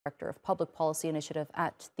Director of Public Policy Initiative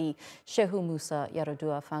at the Shehu Musa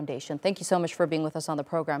Yar'Adua Foundation. Thank you so much for being with us on the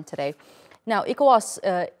program today. Now, ECOWAS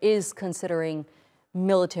is considering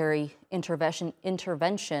military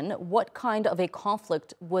intervention. What kind of a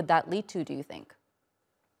conflict would that lead to, do you think?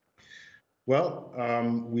 Well,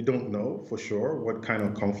 we don't know for sure what kind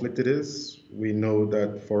of conflict it is. We know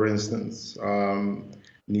that, for instance,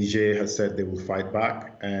 Niger has said they will fight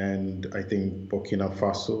back, and I think Burkina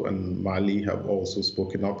Faso and Mali have also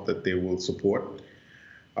spoken up that they will support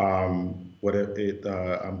help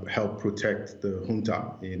protect the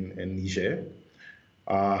junta in Niger.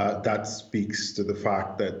 That speaks to the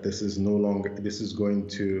fact that this is going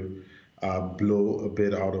to blow a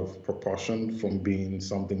bit out of proportion from being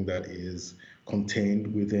something that is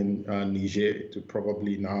contained within Niger to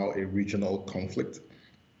probably now a regional conflict.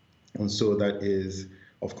 And so that is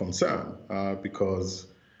of concern because,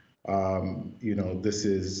 this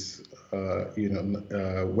is,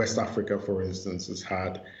 West Africa, for instance, has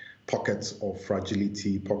had pockets of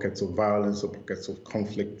fragility, pockets of violence, or pockets of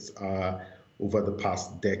conflict over the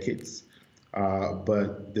past decades.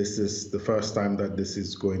 But this is the first time that this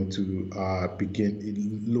is going to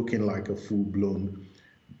begin looking like a full-blown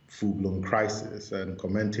crisis, and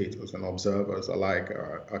commentators and observers alike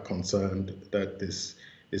are concerned that this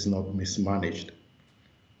is not mismanaged.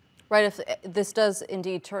 Right. If this does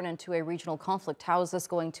indeed turn into a regional conflict, how is this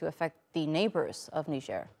going to affect the neighbors of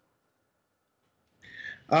Niger?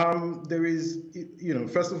 There is,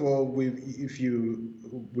 first of all, if you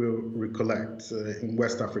will recollect, in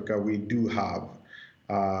West Africa, we do have,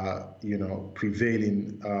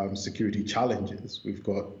 prevailing security challenges. We've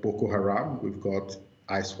got Boko Haram, we've got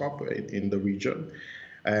ISWAP in the region,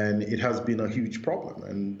 and it has been a huge problem.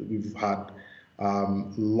 And we've had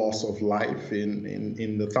loss of life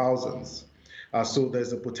in the thousands. So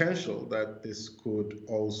there's a potential that this could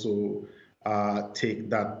also take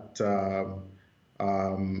that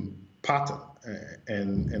pattern,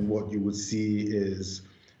 and what you would see is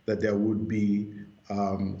that there would be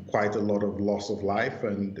quite a lot of loss of life,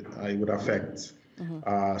 and it would affect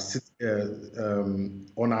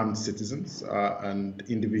unarmed citizens and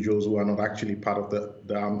individuals who are not actually part of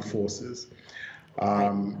the armed forces.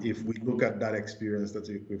 If we look at that experience that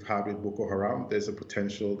we've had with Boko Haram, there's a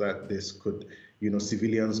potential that this could,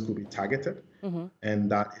 civilians could be targeted,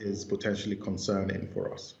 and that is potentially concerning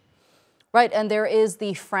for us. Right, and there is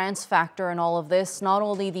the France factor in all of this. Not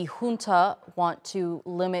only the junta want to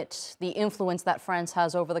limit the influence that France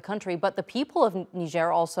has over the country, but the people of Niger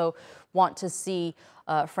also want to see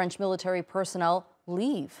French military personnel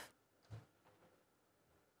leave.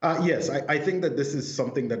 Yes, I think that this is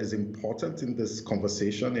something that is important in this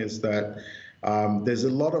conversation, is that there's a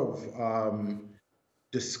lot of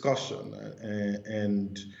discussion,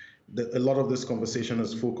 and a lot of this conversation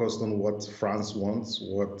is focused on what France wants,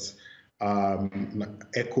 what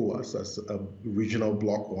ECOWAS as a regional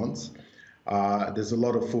bloc wants. There's a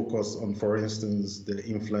lot of focus on, for instance, the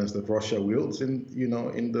influence that Russia wields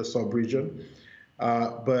in the sub-region.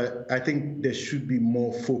 But I think there should be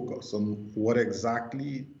more focus on what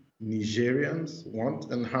exactly Nigerians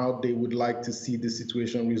want and how they would like to see the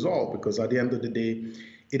situation resolved, because at the end of the day,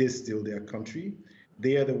 it is still their country.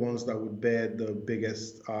 They are the ones that would bear the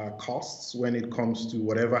biggest costs when it comes to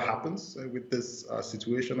whatever happens with this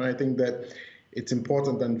situation. And I think that it's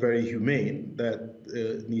important and very humane that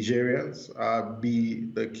Nigerians be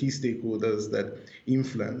the key stakeholders that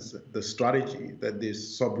influence the strategy that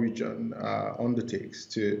this sub-region undertakes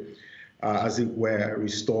to, as it were,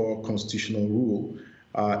 restore constitutional rule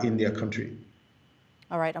in their country.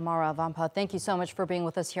 All right, Amara Nwankpa, thank you so much for being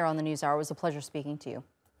with us here on the NewsHour. It was a pleasure speaking to you.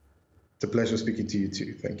 It's a pleasure speaking to you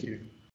too. Thank you.